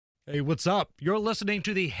Hey, what's up? You're listening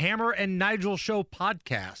to the Hammer and Nigel Show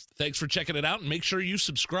podcast. Thanks for checking it out, and make sure you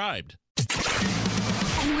subscribed.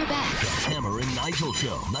 And we're back. The Hammer and Nigel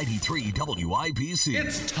Show, 93 WIBC.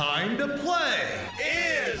 It's time to play.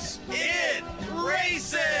 Is it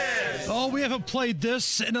racist? Oh, we haven't played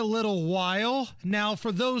this in a little while. Now,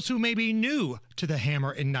 for those who may be new to the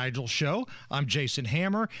Hammer and Nigel Show, I'm Jason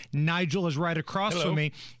Hammer. Nigel is right across from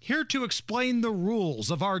me. Here to explain the rules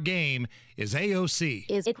of our game is AOC.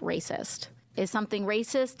 Is it racist? Is something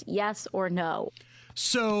racist, yes or no?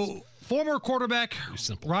 So, former quarterback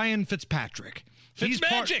Ryan Fitzpatrick.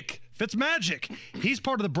 Fitzmagic! Fitzmagic. He's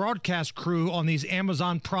part of the broadcast crew on these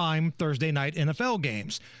Amazon Prime Thursday night NFL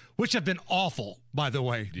games, which have been awful, by the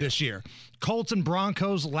way, this year. Colts and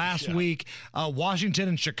Broncos last week, Washington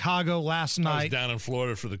and Chicago last night. I was down in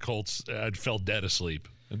Florida for the Colts. I fell dead asleep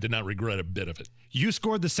and did not regret a bit of it. You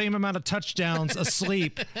scored the same amount of touchdowns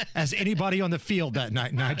asleep as anybody on the field that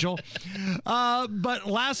night, Nigel. But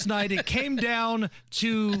last night, it came down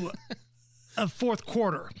to a fourth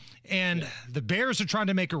quarter. And the Bears are trying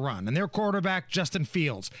to make a run. And their quarterback, Justin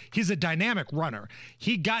Fields, he's a dynamic runner.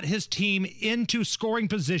 He got his team into scoring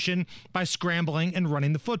position by scrambling and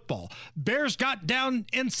running the football. Bears got down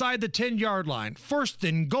inside the 10-yard line, first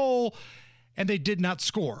and goal, and they did not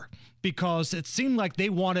score because it seemed like they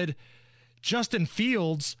wanted Justin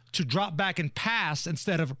Fields to drop back and pass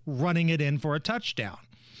instead of running it in for a touchdown.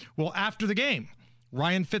 Well, after the game,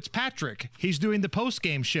 Ryan Fitzpatrick, he's doing the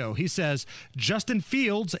post-game show. He says, Justin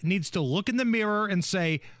Fields needs to look in the mirror and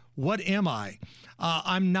say, what am I?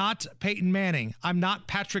 I'm not Peyton Manning. I'm not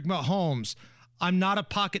Patrick Mahomes. I'm not a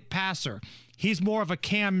pocket passer. He's more of a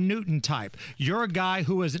Cam Newton type. You're a guy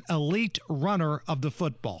who is an elite runner of the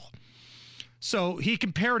football. So he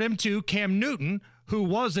compared him to Cam Newton, who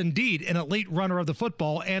was indeed an elite runner of the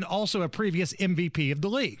football and also a previous MVP of the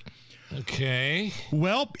league. Okay.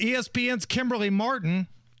 Well, ESPN's Kimberly Martin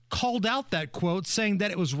called out that quote, saying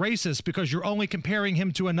that it was racist because you're only comparing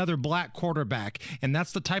him to another black quarterback. And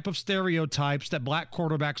that's the type of stereotypes that black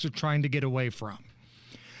quarterbacks are trying to get away from.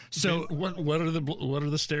 So what are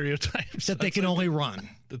the stereotypes? That they can only run.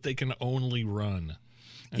 That they can only run.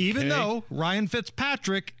 Okay. Even though Ryan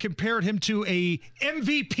Fitzpatrick compared him to a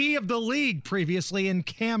MVP of the league previously in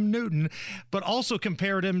Cam Newton, but also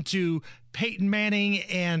compared him to Peyton Manning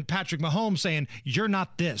and Patrick Mahomes, saying, you're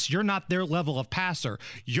not this. You're not their level of passer.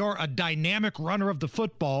 You're a dynamic runner of the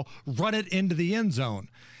football. Run it into the end zone.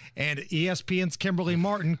 And ESPN's Kimberly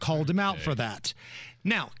Martin called him out for that.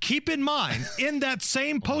 Now, keep in mind, in that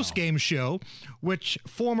same postgame show, which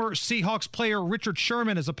former Seahawks player Richard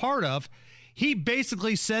Sherman is a part of, he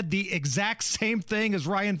basically said the exact same thing as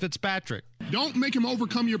Ryan Fitzpatrick. Don't make him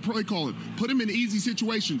overcome your play calling. Put him in easy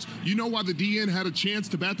situations. You know why the DN had a chance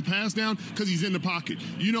to bat the pass down? Because he's in the pocket.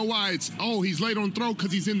 You know why he's late on throw?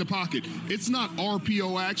 Because he's in the pocket. It's not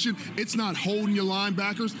RPO action. It's not holding your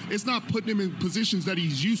linebackers. It's not putting him in positions that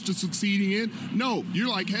he's used to succeeding in. No, you're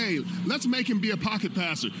like, hey, let's make him be a pocket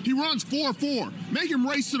passer. He runs 4-4. Make him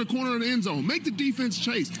race to the corner of the end zone. Make the defense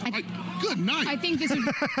chase. Good night. I think this is...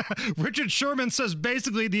 Richard Sherman says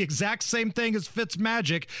basically the exact same thing as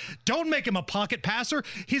Fitzmagic. Don't make him a pocket passer.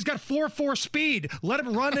 He's got 4.4 speed. Let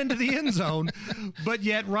him run into the end zone. But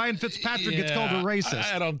yet Ryan Fitzpatrick gets called a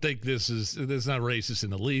racist. I don't think this is not racist in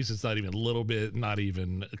the least. It's not even a little bit, not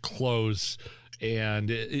even close. And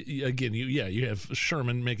again, you have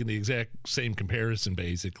Sherman making the exact same comparison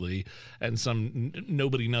basically, and some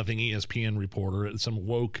nobody nothing ESPN reporter, some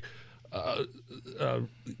woke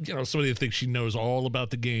somebody that thinks she knows all about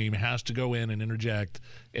the game has to go in and interject,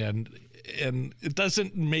 and it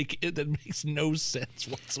doesn't make it. That makes no sense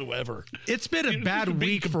whatsoever. It's been a bad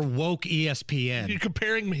week for woke ESPN. You're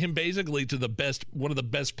comparing him basically to one of the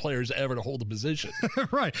best players ever to hold a position.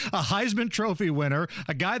 Right, a Heisman Trophy winner,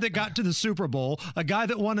 a guy that got to the Super Bowl, a guy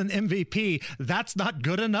that won an MVP. That's not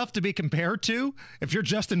good enough to be compared to if you're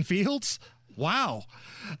Justin Fields. Wow.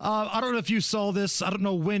 I don't know if you saw this. I don't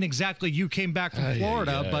know when exactly you came back from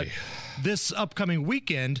Florida, but this upcoming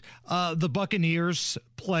weekend, the Buccaneers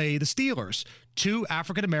play the Steelers. Two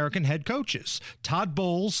African-American head coaches, Todd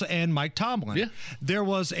Bowles and Mike Tomlin. Yeah. There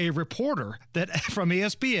was a reporter from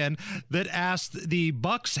ESPN that asked the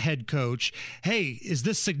Bucs head coach, hey, is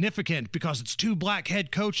this significant because it's two black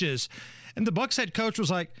head coaches? And the Bucs head coach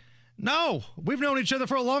was like, no, we've known each other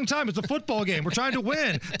for a long time. It's a football game. We're trying to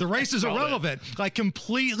win. The race is irrelevant. Like,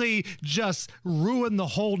 completely just ruin the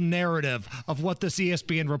whole narrative of what this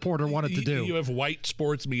ESPN reporter wanted to do. You have white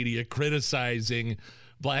sports media criticizing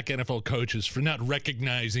black NFL coaches for not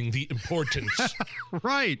recognizing the importance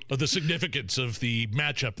right of the significance of the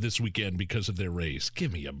matchup this weekend because of their race.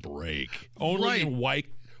 Give me a break. Only in white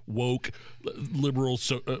woke liberal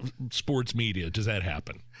sports media does that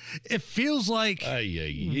happen? It feels like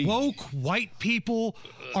woke white people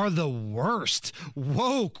are the worst.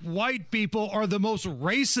 Woke white people are the most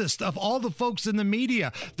racist of all the folks in the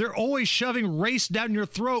media. They're always shoving race down your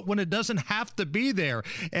throat when it doesn't have to be there.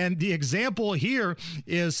 And the example here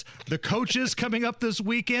is the coaches coming up this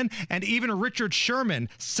weekend, and even Richard Sherman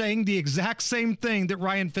saying the exact same thing that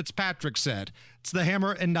Ryan Fitzpatrick said. It's the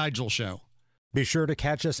Hammer and Nigel Show. Be sure to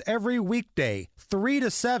catch us every weekday, 3 to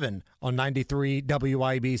 7 on 93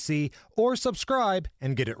 WIBC, or subscribe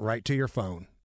and get it right to your phone.